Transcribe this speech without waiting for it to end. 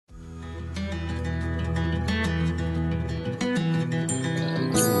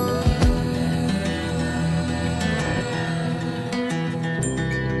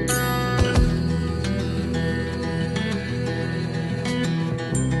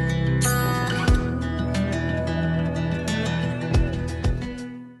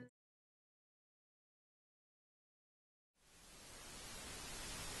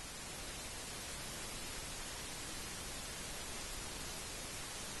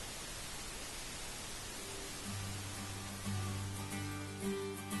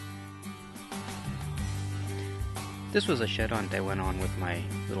This was a shed hunt I went on with my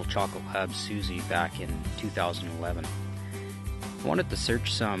little chocolate lab Susie back in 2011. I wanted to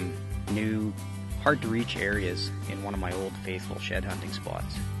search some new, hard to reach areas in one of my old faithful shed hunting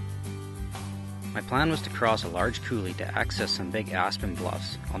spots. My plan was to cross a large coulee to access some big aspen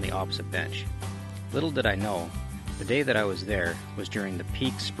bluffs on the opposite bench. Little did I know, the day that I was there was during the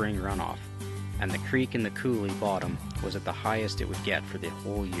peak spring runoff, and the creek in the coulee bottom was at the highest it would get for the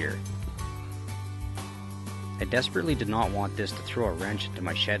whole year. I desperately did not want this to throw a wrench into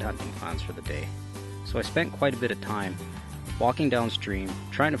my shed hunting plans for the day, so I spent quite a bit of time walking downstream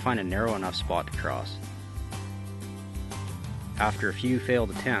trying to find a narrow enough spot to cross. After a few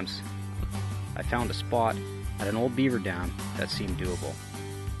failed attempts, I found a spot at an old beaver dam that seemed doable.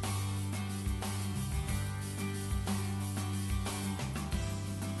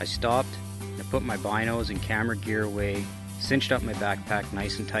 I stopped, I put my binos and camera gear away, cinched up my backpack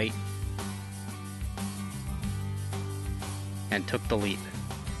nice and tight, and took the leap.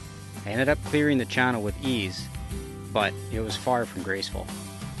 I ended up clearing the channel with ease, but it was far from graceful.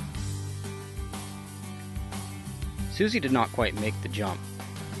 Susie did not quite make the jump,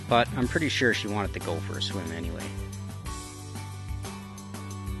 but I'm pretty sure she wanted to go for a swim anyway.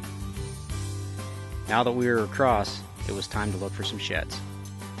 Now that we were across, it was time to look for some sheds.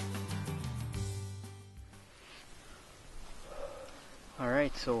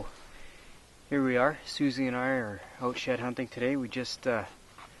 Alright, so here we are. Susie and I are out shed hunting today. We just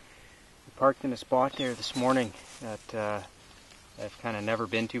parked in a spot there this morning that I've kind of never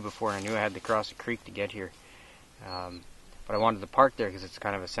been to before. I knew I had to cross a creek to get here. But I wanted to park there because it's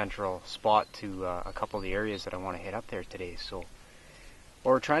kind of a central spot to a couple of the areas that I want to hit up there today. So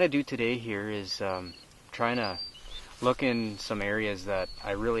what we're trying to do today here is trying to look in some areas that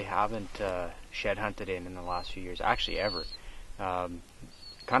I really haven't shed hunted in the last few years, actually ever.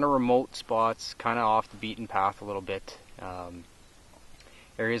 Kind of remote spots, kind of off the beaten path a little bit.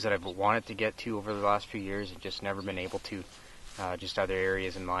 Areas that I've wanted to get to over the last few years and just never been able to. Just other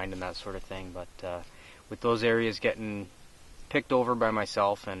areas in mind and that sort of thing. But with those areas getting picked over by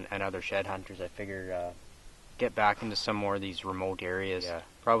myself and other shed hunters, I figure get back into some more of these remote areas.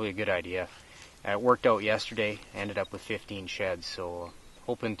 Probably a good idea. It worked out yesterday. Ended up with 15 sheds, so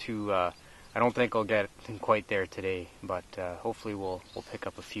hoping to. I don't think I'll get quite there today, but hopefully we'll pick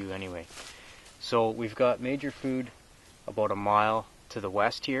up a few anyway. So we've got Major Food about a mile to the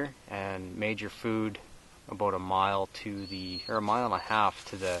west here, and Major Food about a mile and a half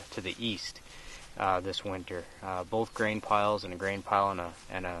to the east this winter. Both grain piles, and a grain pile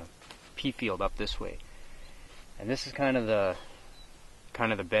and a pea field up this way. And this is kind of the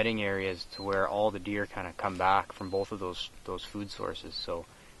bedding areas to where all the deer kind of come back from both of those food sources. So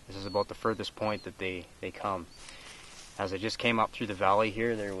this is about the furthest point that they come. As I just came up through the valley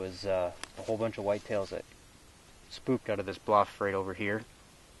here, there was a whole bunch of whitetails that spooked out of this bluff right over here.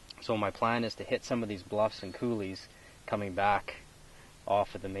 So my plan is to hit some of these bluffs and coulees coming back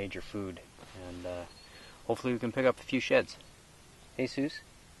off of the Major Food, and hopefully we can pick up a few sheds. Hey, Suze?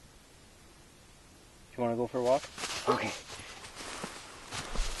 Do you want to go for a walk? Okay.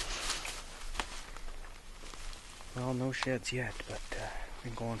 Well, no sheds yet, but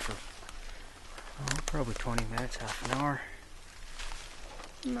been going for probably 20 minutes, half an hour.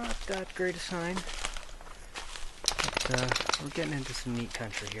 Not that great a sign, but we're getting into some neat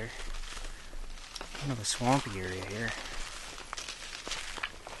country here. Kind of a swampy area here.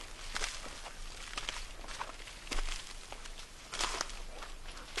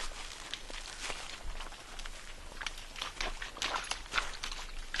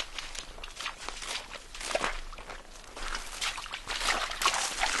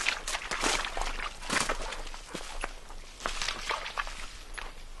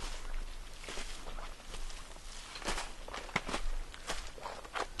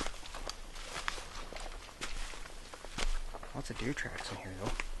 Lots of deer tracks in here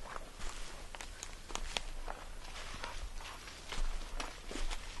though.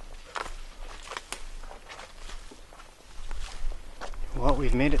 Well,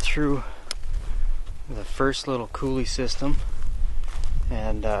 we've made it through the first little coulee system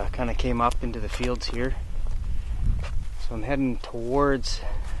and kind of came up into the fields here. So I'm heading towards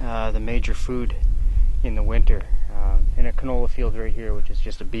the Major Food in the winter, in a canola field right here, which is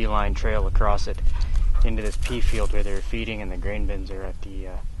just a beeline trail across it into this pea field where they're feeding, and the grain bins are at the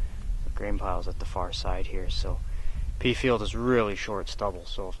grain piles at the far side here. So pea field is really short stubble,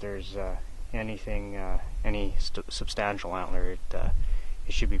 so if there's anything, any substantial antler, it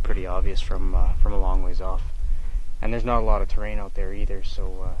should be pretty obvious from a long ways off. And there's not a lot of terrain out there either,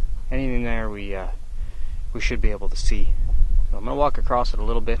 so anything there we should be able to see. So I'm going to walk across it a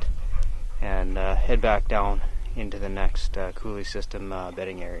little bit and head back down into the next coulee system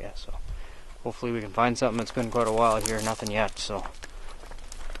bedding area. So hopefully we can find something. It's been quite a while here, nothing yet. So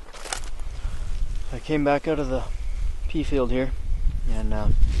I came back out of the pea field here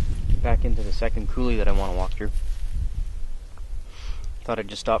and back into the second coulee that I want to walk through. Thought I'd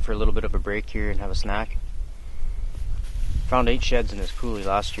just stop for a little bit of a break here and have a snack. Found 8 sheds in this coulee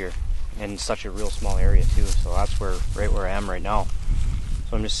last year in such a real small area too, so that's right where I am right now.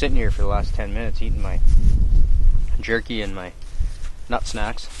 So I'm just sitting here for the last 10 minutes eating my jerky and my nut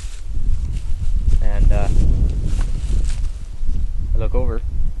snacks, and I look over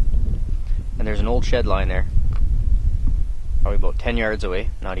and there's an old shed lying there, probably about 10 yards away,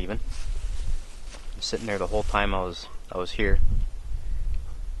 not even. I'm sitting there the whole time I was here.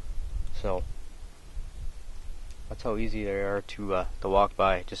 So that's how easy they are to walk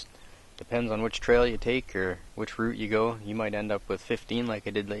by. It just depends on which trail you take or which route you go. You might end up with 15 like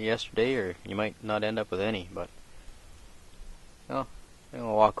I did yesterday, or you might not end up with any. But well,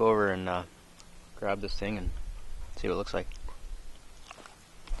 I'll walk over and grab this thing and see what it looks like.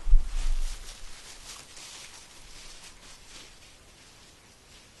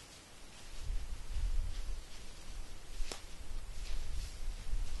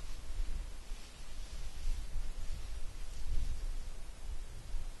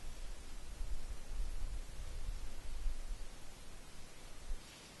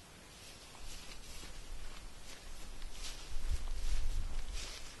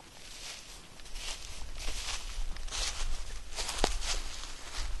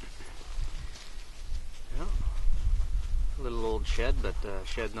 Little old shed, but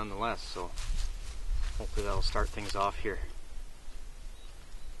shed nonetheless, so hopefully that'll start things off here,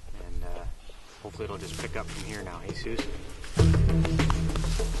 and hopefully it'll just pick up from here now. Hey, Suze?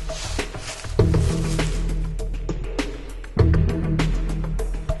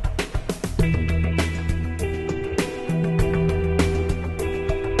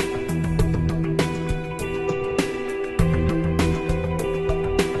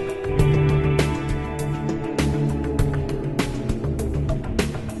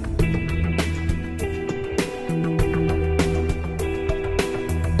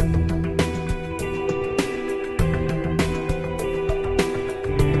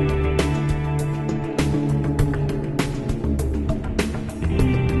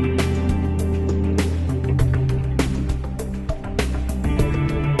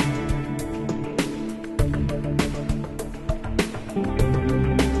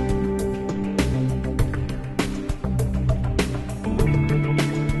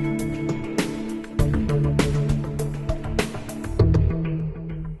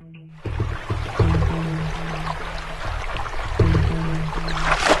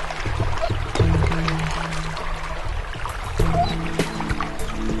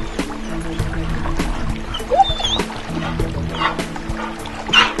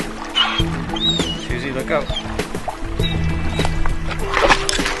 Look out.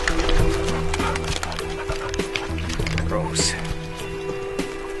 Gross.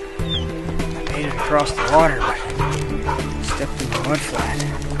 I made it across the water, but stepped in the mud flat.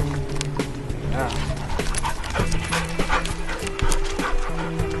 Ah.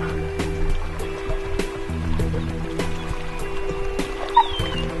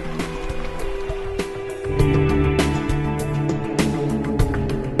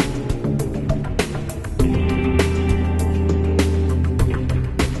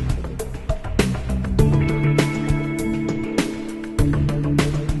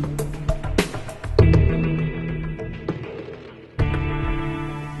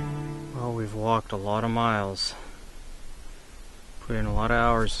 We've walked a lot of miles, put in a lot of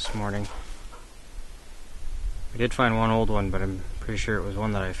hours this morning. We did find one old one, but I'm pretty sure it was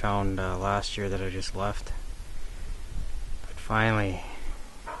one that I found last year that I just left. But finally,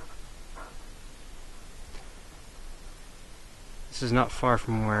 this is not far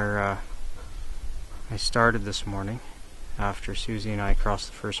from where I started this morning after Susie and I crossed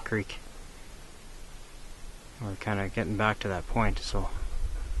the first creek. We're kind of getting back to that point, so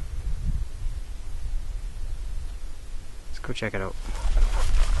go check it out.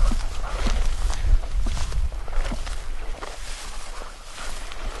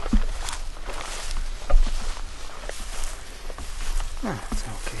 Oh, that's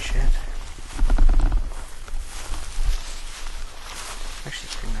an okay shed. Actually,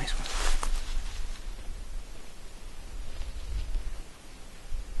 it's a pretty nice one.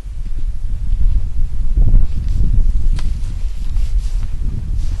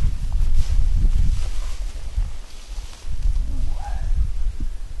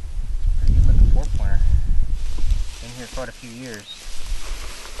 Quite a few years.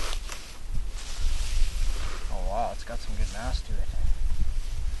 Oh got some good mass to it.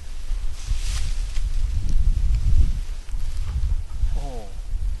 Oh,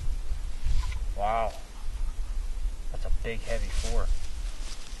 wow, that's a big heavy 4.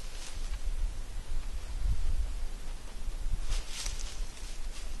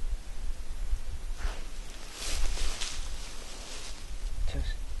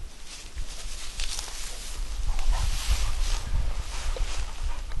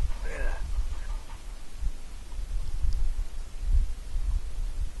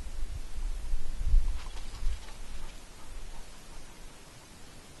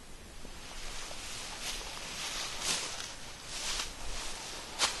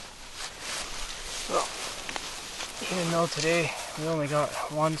 Well, even though today we only got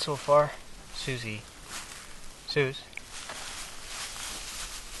one so far, Susie.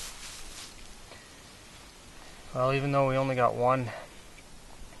 Well, even though we only got one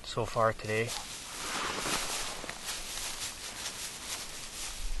so far today,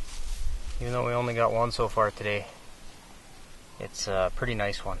 it's a pretty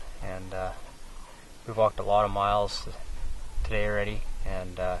nice one, and we've walked a lot of miles today already,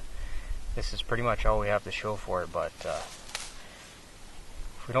 and this is pretty much all we have to show for it. But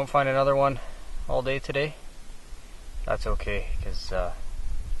if we don't find another one all day today, that's okay, because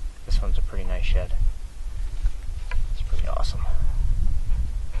this one's a pretty nice shed. It's pretty awesome.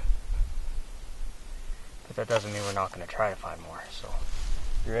 But that doesn't mean we're not going to try to find more. So,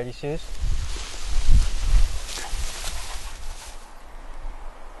 you ready, Suze?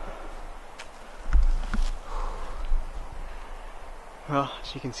 Well,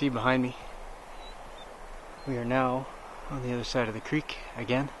 as you can see behind me, we are now on the other side of the creek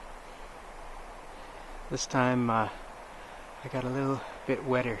again. This time I got a little bit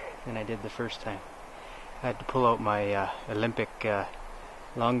wetter than I did the first time. I had to pull out my Olympic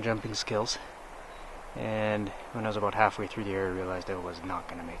long jumping skills, and when I was about halfway through the air I realized I was not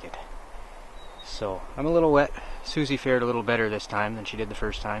going to make it. So I'm a little wet. Susie fared a little better this time than she did the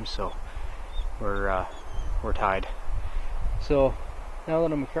first time, so we're tied. So now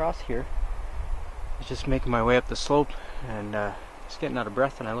that I'm across here, I'm just making my way up the slope, and just getting out of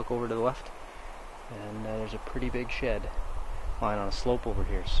breath, and I look over to the left, and there's a pretty big shed lying on a slope over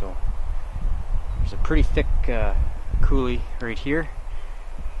here. So there's a pretty thick coulee right here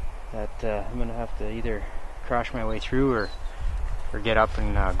that I'm going to have to either crash my way through or get up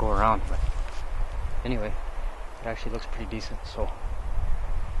and go around. But anyway, it actually looks pretty decent, so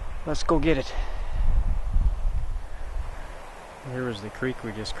let's go get it. Here was the creek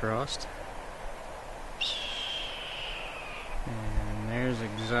we just crossed, and there's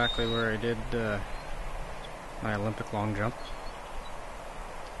exactly where I did my Olympic long jump.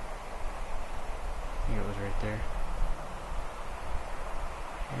 I think it was right there.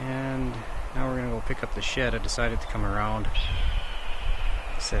 And now we're gonna go pick up the shed. I decided to come around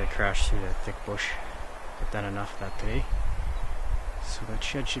instead of crash through that thick bush. I've done enough of that today. So that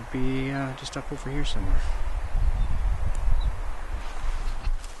shed should be just up over here somewhere.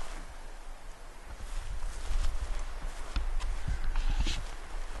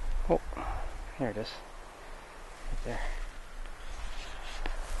 Oh, there it is. Right there.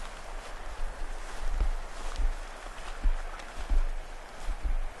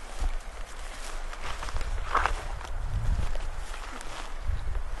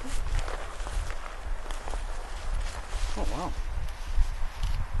 Oh wow.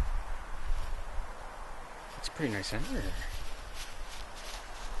 That's a pretty nice ender.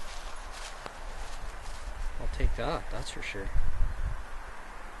 I'll take that, that's for sure.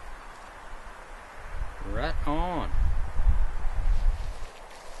 Right on.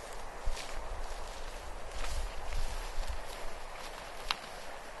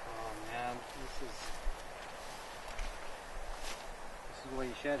 Oh man, this is where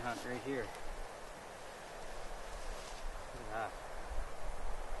you shed hunt right here. Look at that.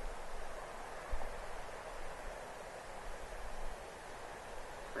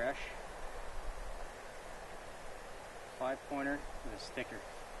 Fresh. 5-pointer with a sticker.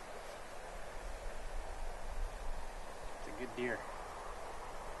 It's a good deer.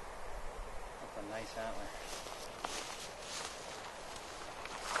 That's a nice antler.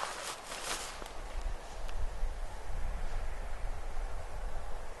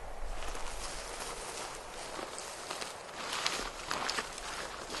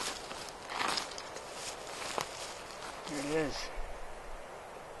 Here it is.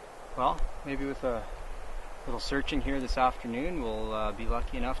 Well, maybe with a little searching here this afternoon, we'll be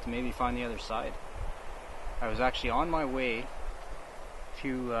lucky enough to maybe find the other side. I was actually on my way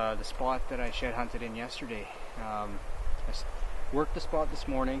to the spot that I shed hunted in yesterday. I worked the spot this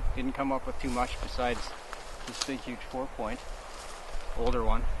morning, didn't come up with too much besides this big huge 4-point, older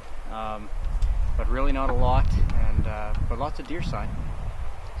one, but really not a lot, and but lots of deer sign.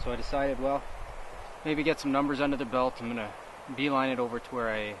 So I decided, well, maybe get some numbers under the belt. I'm gonna beeline it over to where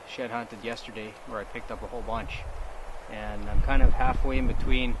I shed hunted yesterday, where I picked up a whole bunch. And I'm kind of halfway in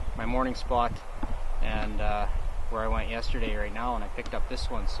between my morning spot and where I went yesterday right now, and I picked up this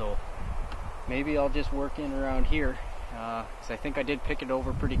one. So maybe I'll just work in around here, because I think I did pick it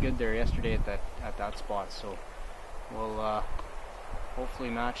over pretty good there yesterday at that spot. So we'll hopefully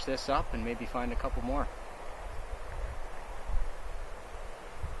match this up and maybe find a couple more.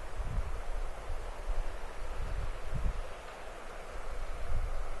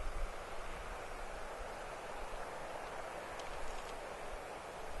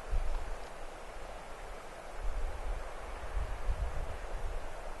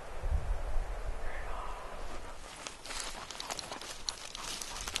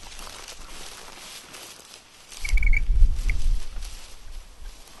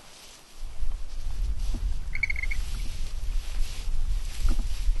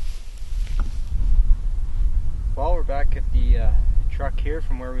 Well, we're back at the truck here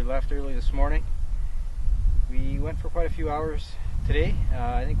from where we left early this morning. We went for quite a few hours today.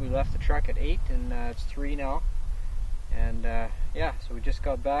 I think we left the truck at 8 and it's 3 now. And yeah, so we just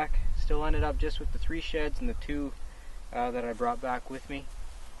got back. Still ended up just with the 3 sheds and the 2 that I brought back with me,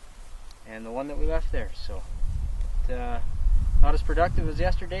 and the one that we left there. So not as productive as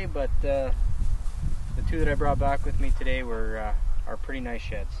yesterday, but the 2 that I brought back with me today are pretty nice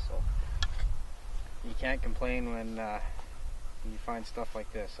sheds. So you can't complain when you find stuff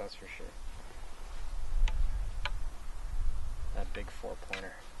like this, that's for sure. That big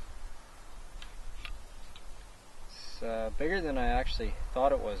 4-pointer. It's bigger than I actually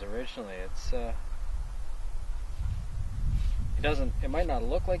thought it was originally. It might not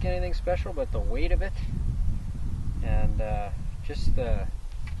look like anything special, but the weight of it and just the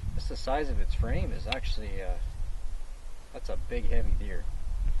size of its frame is actually that's a big, heavy deer.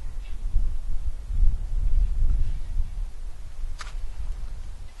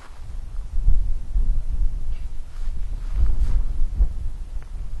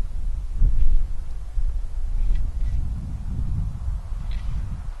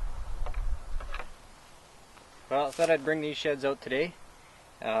 Well, I thought I'd bring these sheds out today.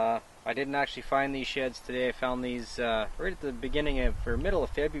 I didn't actually find these sheds today. I found these right at the beginning or middle of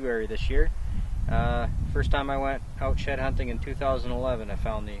February this year. First time I went out shed hunting in 2011, I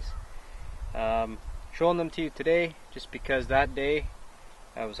found these. Showing them to you today just because that day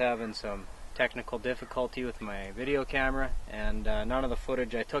I was having some technical difficulty with my video camera, and none of the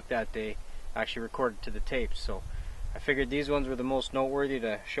footage I took that day actually recorded to the tape. So I figured these ones were the most noteworthy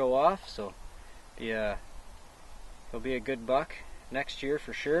to show off. So he'll be a good buck next year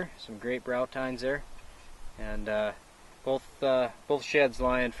for sure. Some great brow tines there, and both sheds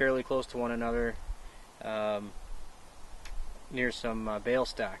lying fairly close to one another, near some bale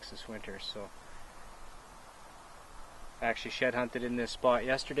stacks this winter. So I actually shed hunted in this spot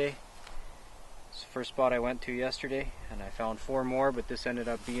yesterday. It's the first spot I went to yesterday, and I found 4 more, but this ended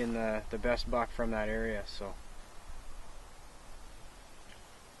up being the best buck from that area. So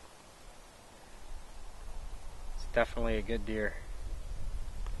definitely a good deer.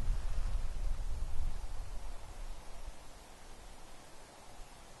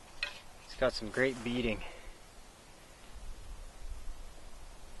 It's got some great beating.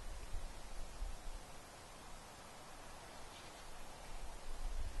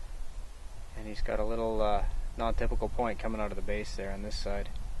 And he's got a little non-typical point coming out of the base there on this side.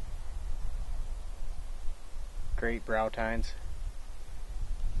 Great brow tines.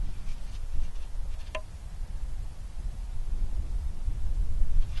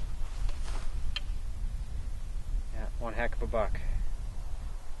 One heck of a buck.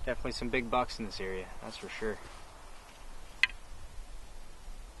 Definitely some big bucks in this area, that's for sure.